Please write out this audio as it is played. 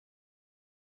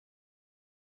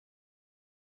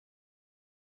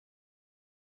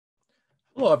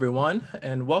Hello, everyone,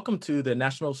 and welcome to the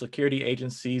National Security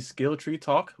Agency's SkillTree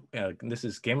Talk. This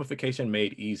is Gamification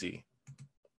Made Easy.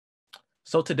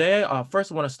 So today,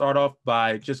 first I want to start off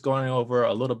by just going over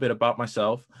a little bit about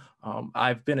myself.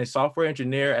 I've been a software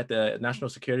engineer at the National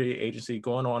Security Agency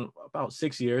going on about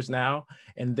 6 years now.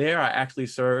 And there I actually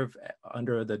serve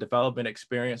under the development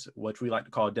experience, which we like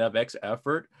to call DevX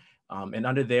effort. And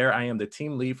under there, I am the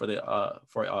team lead for the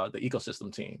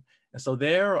ecosystem team. And so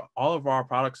there, all of our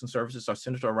products and services are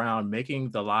centered around making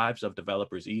the lives of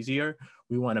developers easier.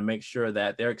 We want to make sure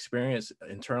that their experience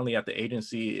internally at the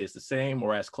agency is the same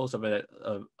or as close of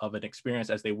an experience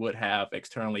as they would have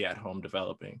externally at home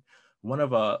developing. One of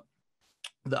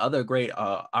the other great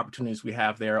opportunities we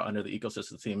have there under the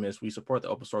ecosystem team is we support the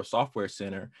Open Source Software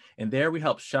Center, and there we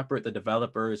help shepherd the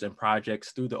developers and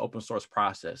projects through the open source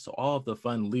process. So all of the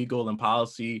fun legal and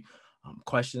policy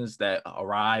questions that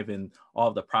arrive and all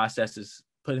of the processes,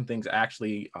 putting things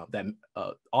actually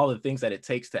all the things that it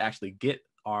takes to actually get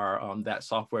our that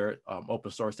software open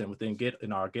source and within Git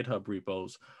in our GitHub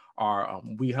repos are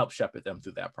we help shepherd them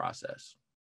through that process.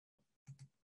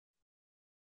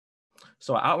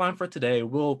 So our outline for today,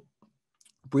 we'll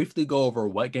briefly go over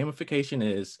what gamification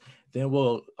is, then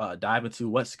we'll dive into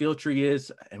what SkillTree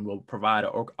is, and we'll provide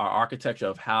our architecture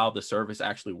of how the service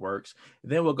actually works.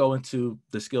 Then we'll go into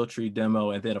the SkillTree demo,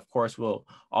 and then of course we'll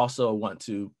also want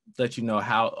to let you know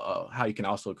how you can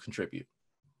also contribute.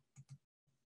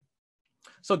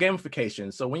 So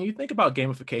gamification. So when you think about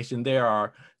gamification, there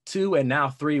are two and now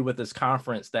three with this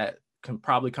conference that can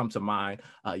probably come to mind.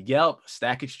 Yelp,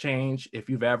 Stack Exchange. If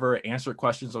you've ever answered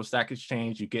questions on Stack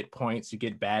Exchange, you get points, you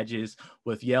get badges.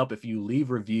 With Yelp, if you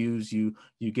leave reviews, you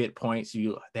get points.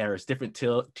 There's different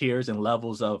tiers and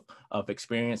levels of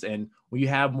experience. And when you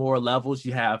have more levels,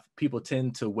 you have people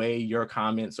tend to weigh your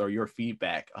comments or your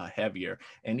feedback heavier.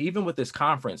 And even with this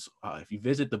conference, if you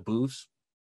visit the booths,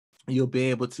 you'll be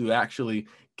able to actually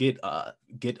get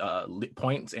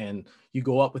points, and you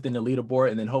go up within the leaderboard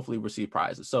and then hopefully receive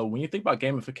prizes. So when you think about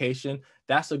gamification,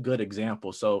 that's a good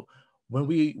example. So when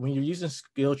you're using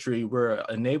SkillTree, we're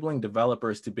enabling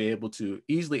developers to be able to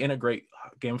easily integrate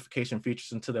gamification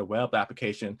features into their web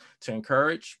application to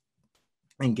encourage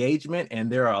engagement.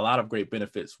 And there are a lot of great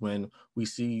benefits when we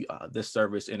see this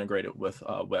service integrated with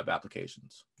web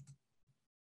applications.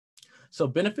 So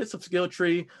benefits of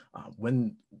SkillTree,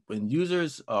 when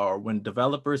users or when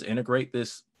developers integrate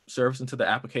this service into the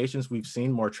applications, we've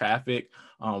seen more traffic.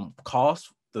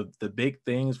 Costs, the big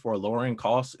things for lowering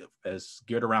costs is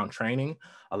geared around training.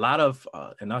 A lot of,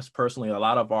 and us personally, a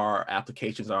lot of our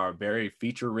applications are very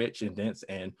feature rich and dense,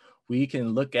 and we can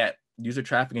look at user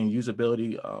traffic and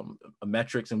usability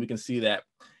metrics, and we can see that,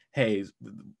 hey,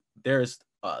 there's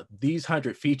these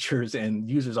 100 features and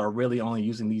users are really only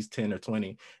using these 10 or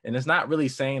 20. And it's not really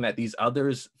saying that these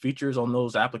others features on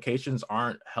those applications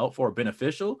aren't helpful or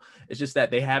beneficial. It's just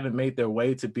that they haven't made their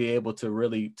way to be able to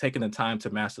really taking the time to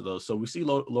master those. So we see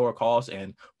lower costs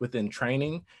and within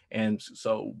training. And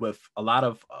so with a lot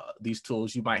of these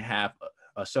tools, you might have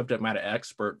a subject matter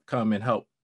expert come and help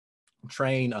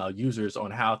train users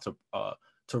on how to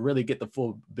really get the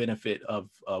full benefit of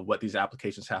what these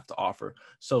applications have to offer.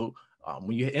 So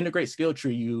when you integrate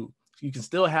SkillTree, you can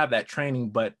still have that training,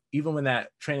 but even when that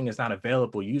training is not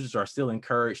available, users are still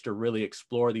encouraged to really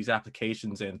explore these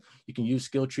applications, and you can use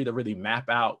SkillTree to really map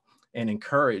out and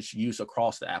encourage use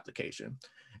across the application.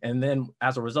 And then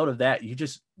as a result of that, you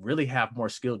just really have more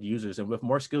skilled users, and with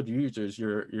more skilled users,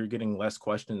 you're getting less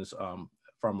questions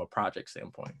from a project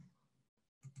standpoint.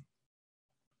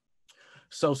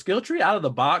 So SkillTree out of the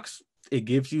box, it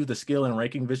gives you the skill and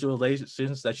ranking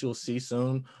visualizations that you'll see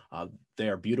soon. They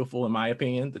are beautiful, in my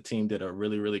opinion. The team did a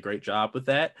really, really great job with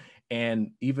that.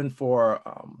 And even for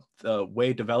the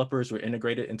way developers were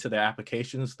integrated into their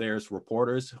applications, there's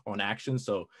reporters on action.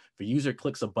 So if a user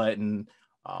clicks a button,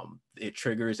 it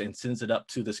triggers and sends it up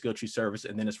to the SkillTree service,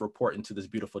 and then it's reporting to this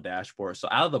beautiful dashboard. So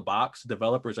out of the box,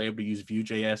 developers are able to use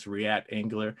Vue.js, React,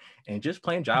 Angular, and just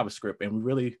plain JavaScript. And we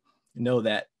really know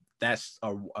that that's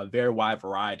a very wide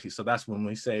variety. So that's when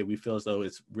we say we feel as though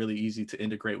it's really easy to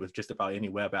integrate with just about any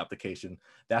web application.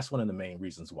 That's one of the main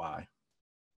reasons why.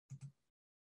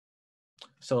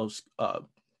 So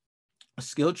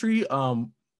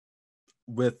SkillTree,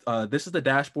 this is the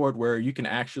dashboard where you can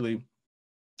actually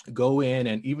go in,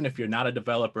 and even if you're not a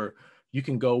developer, you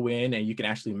can go in and you can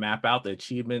actually map out the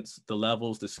achievements, the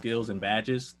levels, the skills, and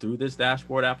badges through this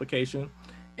dashboard application.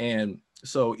 And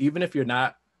so even if you're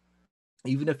not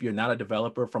even if you're not a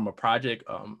developer from a project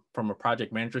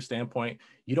manager standpoint,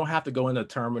 you don't have to go in the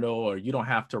terminal, or you don't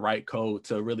have to write code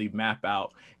to really map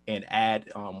out and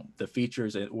add the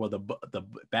features or the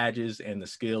badges and the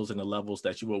skills and the levels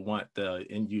that you will want the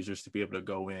end users to be able to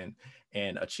go in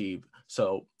and achieve.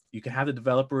 So you can have the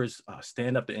developers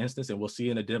stand up the instance, and we'll see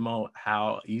in a demo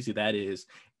how easy that is.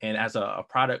 And as a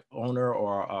product owner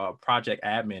or a project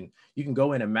admin, you can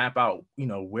go in and map out,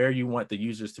 where you want the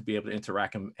users to be able to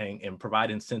interact, and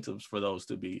provide incentives for those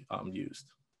to be used.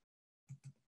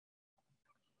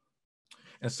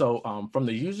 And so from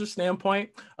the user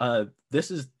standpoint, this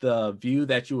is the view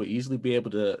that you will easily be able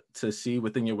to see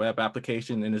within your web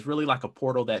application. And it's really like a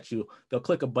portal that they'll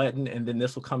click a button, and then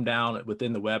this will come down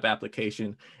within the web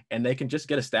application, and they can just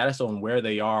get a status on where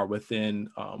they are within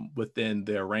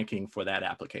their ranking for that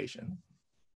application.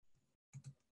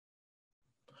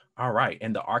 All right,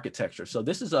 and the architecture. So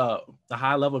this is a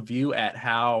high level view at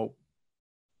how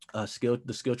the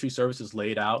SkillTree service is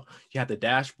laid out. You have the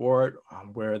dashboard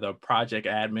where the project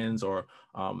admins or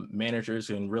managers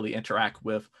can really interact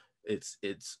with. It's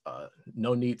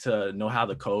no need to know how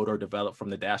to code or develop from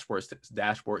the dashboard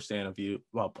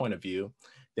point of view.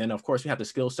 Then of course we have the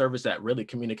skill service that really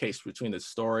communicates between the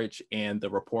storage and the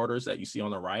reporters that you see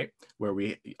on the right, where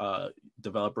we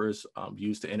developers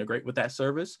use to integrate with that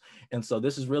service. And so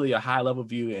this is really a high level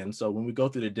view. And so when we go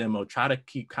through the demo, try to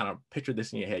picture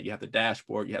this in your head. You have the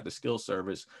dashboard, you have the skill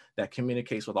service that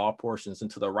communicates with all portions. And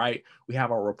to the right, we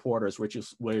have our reporters, which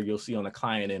is where you'll see on the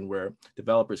client end, where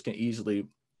developers can easily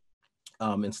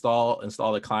install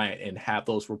the client and have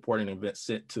those reporting events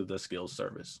sent to the skills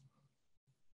service.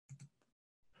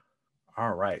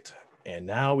 All right, and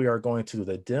now we are going to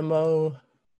the demo.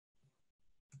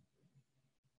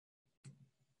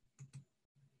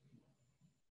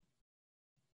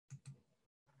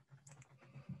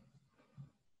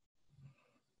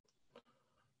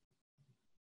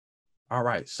 All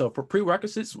right, so for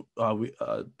prerequisites,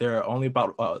 there's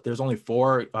only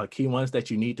 4 key ones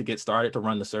that you need to get started to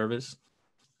run the service.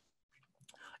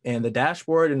 And the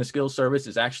dashboard and the skills service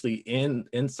is actually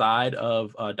inside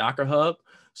of Docker Hub.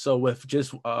 So with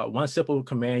just one simple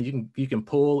command, you can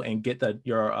pull and get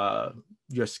your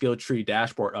SkillTree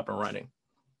dashboard up and running.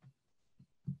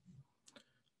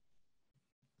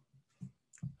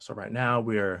 So right now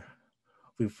we've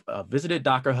visited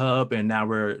Docker Hub, and now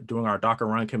we're doing our Docker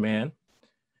run command.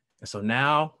 And so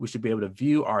now we should be able to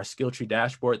view our SkillTree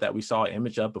dashboard that we saw an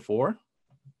image of before.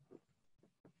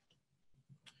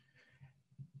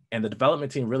 And the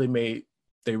development team really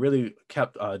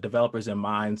kept developers in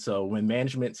mind. So when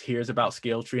management hears about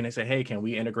SkillTree and they say, hey, can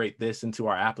we integrate this into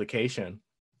our application?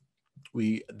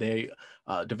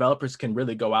 Developers can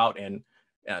really go out and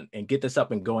get this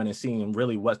up and going and seeing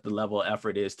really what the level of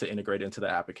effort is to integrate into the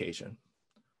application.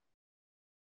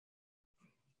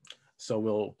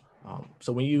 So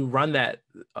so when you run that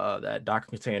Docker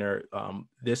container,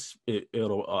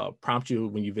 it'll prompt you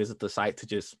when you visit the site to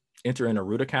just enter in a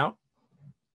root account.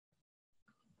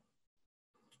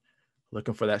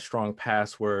 Looking for that strong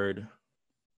password.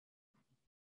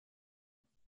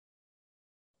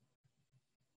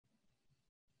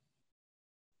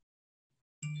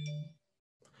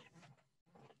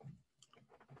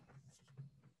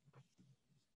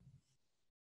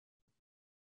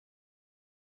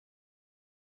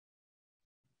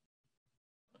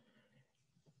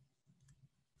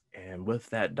 And with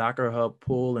that Docker Hub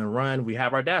pull and run, we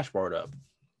have our dashboard up.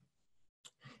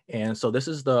 And so this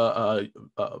is the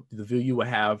view you will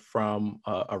have from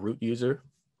a root user.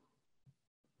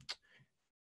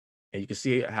 And you can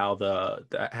see how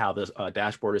this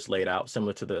dashboard is laid out,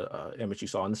 similar to the image you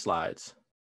saw in the slides.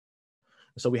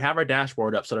 So we have our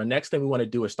dashboard up. So the next thing we want to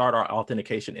do is start our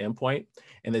authentication endpoint.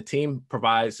 And the team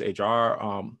provides a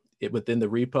jar within the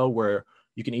repo where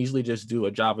you can easily just do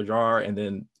a Java jar, and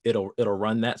then it'll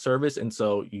run that service. And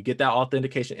so you get that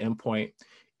authentication endpoint.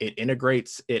 It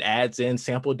integrates, it adds in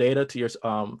sample data to your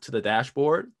to the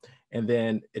dashboard, and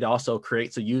then it also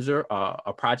creates a user,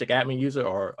 a project admin user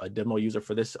or a demo user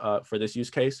for this use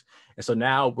case. And so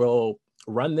now we'll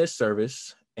run this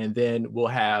service, and then we'll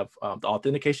have the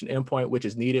authentication endpoint, which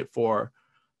is needed for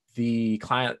the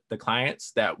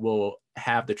clients that will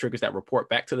have the triggers that report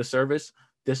back to the service.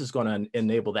 This is going to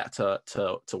enable that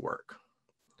to work.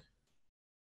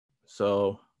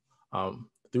 So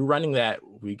through running that,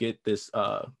 we get this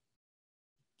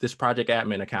this project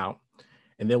admin account,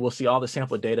 and then we'll see all the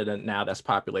sample data now that's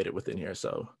populated within here.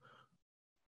 So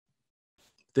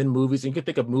then movies, and you can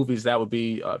think of movies that would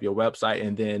be your website,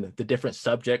 and then the different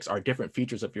subjects are different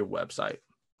features of your website.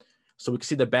 So we can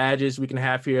see the badges we can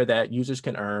have here that users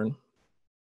can earn.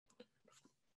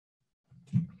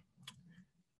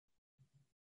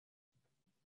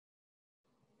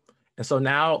 And so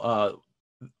now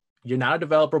you're not a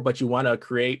developer, but you want to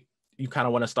create, you kind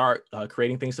of want to start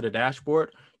creating things to the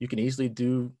dashboard. You can easily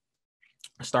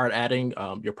start adding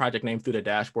your project name through the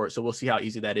dashboard. So we'll see how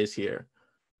easy that is here.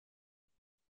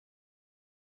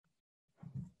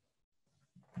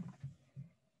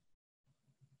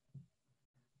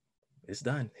 It's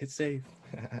done. Hit save.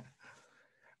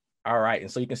 All right. And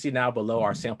so you can see now below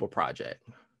our sample project.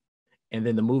 And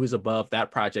then the movies above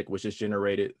that project was just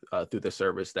generated through the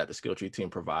service that the SkillTree team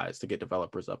provides to get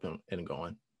developers up and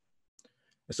going.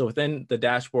 And so within the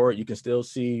dashboard, you can still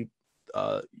see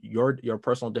your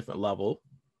personal different level.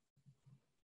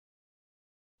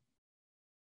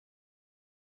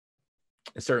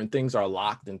 And certain things are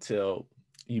locked until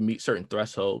you meet certain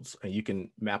thresholds, and you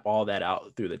can map all that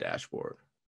out through the dashboard.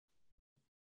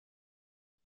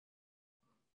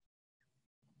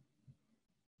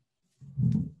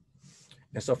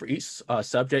 And so for each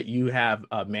subject, you have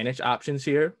manage options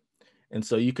here. And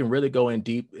so you can really go in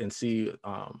deep and see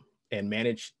and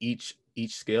manage each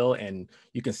skill, and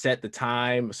you can set the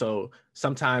time. So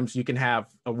sometimes you can have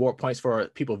award points for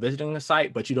people visiting the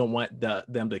site, but you don't want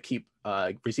them to keep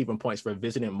receiving points for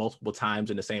visiting multiple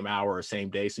times in the same hour or same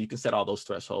day. So you can set all those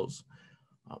thresholds.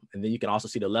 And then you can also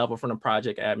see the level from the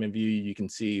project admin view. You can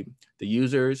see the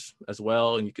users as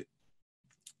well. And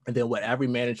then what every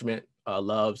management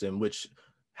loves, and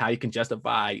how you can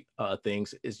justify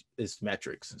things is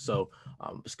metrics. So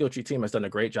the SkillTree team has done a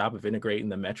great job of integrating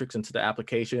the metrics into the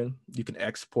application. You can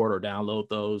export or download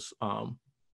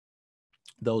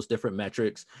those different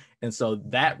metrics. And so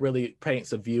that really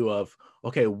paints a view of,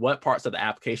 okay, what parts of the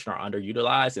application are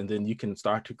underutilized, and then you can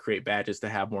start to create badges to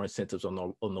have more incentives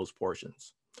on those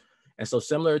portions. And so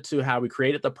similar to how we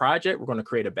created the project, we're going to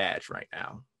create a badge right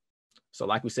now. So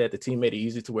like we said, the team made it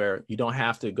easy to where you don't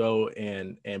have to go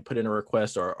and put in a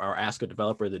request or ask a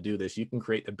developer to do this. You can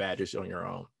create the badges on your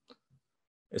own.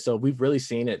 And so we've really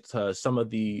seen it to some of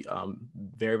the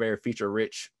very, very feature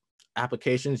rich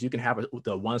applications. You can have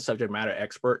the one subject matter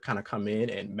expert kind of come in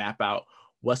and map out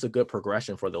what's a good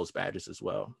progression for those badges as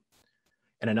well.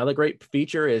 And another great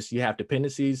feature is you have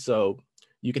dependencies. So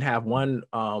you can have one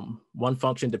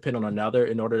function depend on another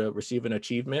in order to receive an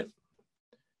achievement.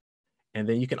 And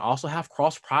then you can also have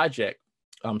cross-project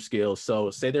skills.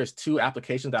 So say there's two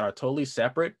applications that are totally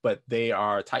separate, but they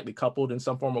are tightly coupled in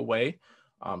some form of way,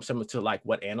 similar to like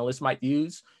what analysts might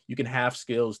use. You can have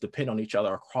skills depend on each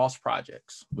other across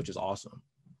projects, which is awesome.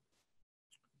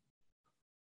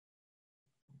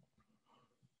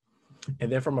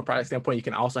 And then from a product standpoint, you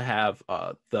can also have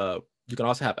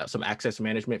some access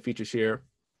management features here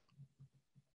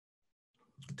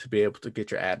to be able to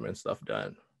get your admin stuff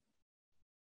done.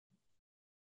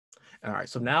 All right,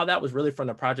 so now that was really from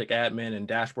the project admin and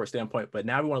dashboard standpoint, but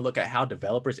now we want to look at how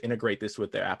developers integrate this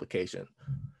with their application.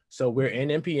 So we're in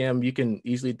NPM. You can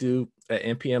easily do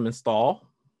an NPM install.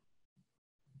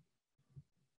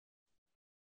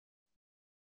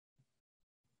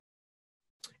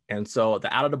 And so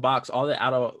the all the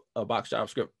out-of-the-box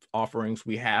JavaScript offerings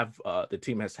we have, the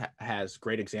team has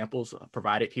great examples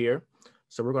provided here.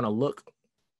 So we're going to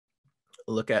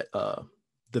look at the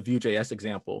Vue.js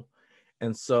example.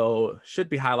 And so should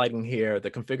be highlighting here the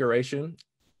configuration,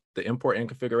 the import and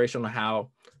configuration on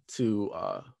how to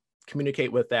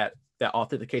communicate with that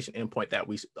authentication endpoint that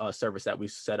service that we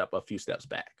set up a few steps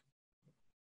back.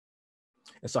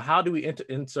 And so how do we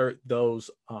insert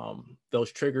those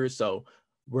triggers? So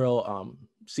we'll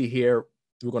see here,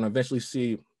 we're going to eventually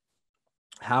see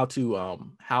how to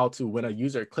when a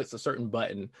user clicks a certain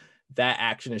button, that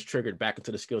action is triggered back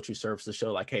into the SkillTree service to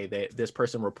show like, hey, this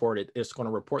person reported, it's going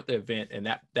to report the event, and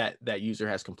that user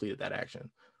has completed that action.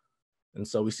 And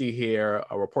so we see here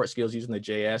a report skills using the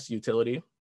JS utility.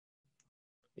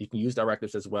 You can use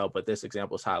directives as well, but this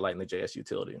example is highlighting the JS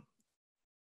utility.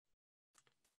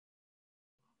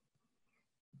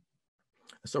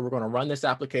 So we're going to run this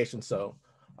application. So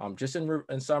just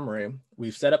in summary,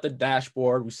 we've set up the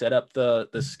dashboard, we set up the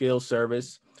skills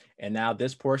service, and now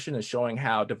this portion is showing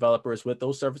how developers with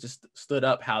those services stood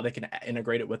up, how they can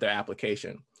integrate it with their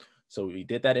application. So we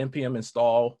did that NPM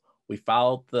install, we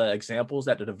followed the examples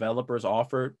that the developers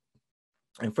offered,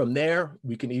 and from there,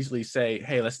 we can easily say,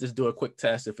 hey, let's just do a quick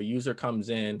test. If a user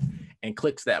comes in and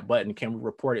clicks that button, can we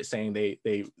report it saying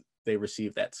they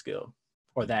received that skill,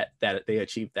 or that they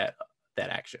achieved that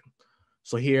action?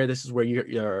 So here, this is where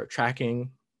you're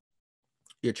tracking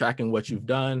what you've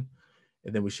done.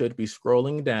 And then we should be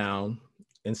scrolling down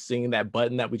and seeing that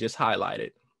button that we just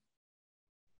highlighted.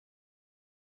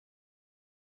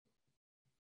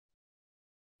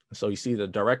 So you see the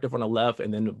directive on the left,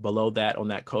 and then below that on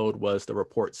that code was the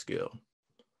report skill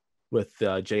with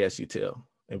JS util.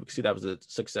 And we can see that was a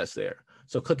success there.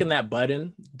 So clicking that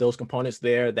button, those components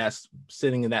there, that's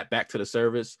sending that back to the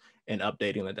service and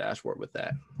updating the dashboard with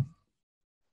that.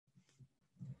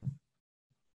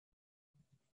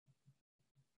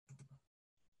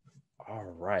 All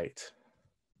right.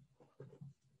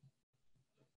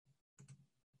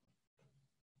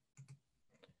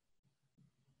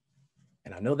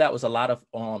 And I know that was a lot of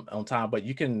on time, but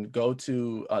you can go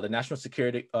to the National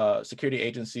Security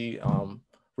Agency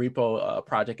repo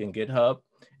project in GitHub,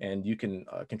 and you can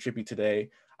contribute today.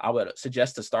 I would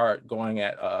suggest to start going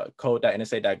at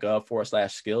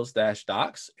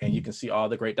code.nsa.gov/skills-docs, and you can see all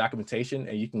the great documentation,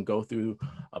 and you can go through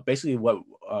basically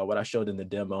what I showed in the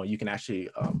demo. You can actually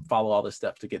follow all the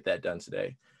steps to get that done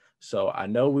today. So I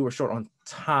know we were short on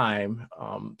time.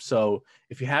 So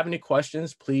if you have any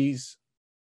questions, please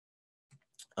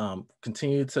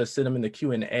continue to send them in the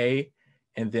Q&A,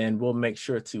 and then we'll make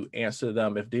sure to answer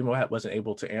them. If Demo wasn't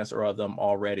able to answer all of them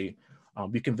already,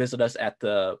 you can visit us at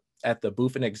the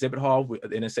booth in Exhibit Hall. The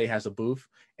NSA has a booth,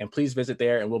 and please visit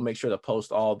there, and we'll make sure to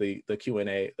post all the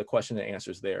Q&A, the question and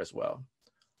answers there as well.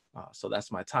 So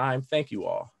that's my time. Thank you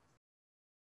all.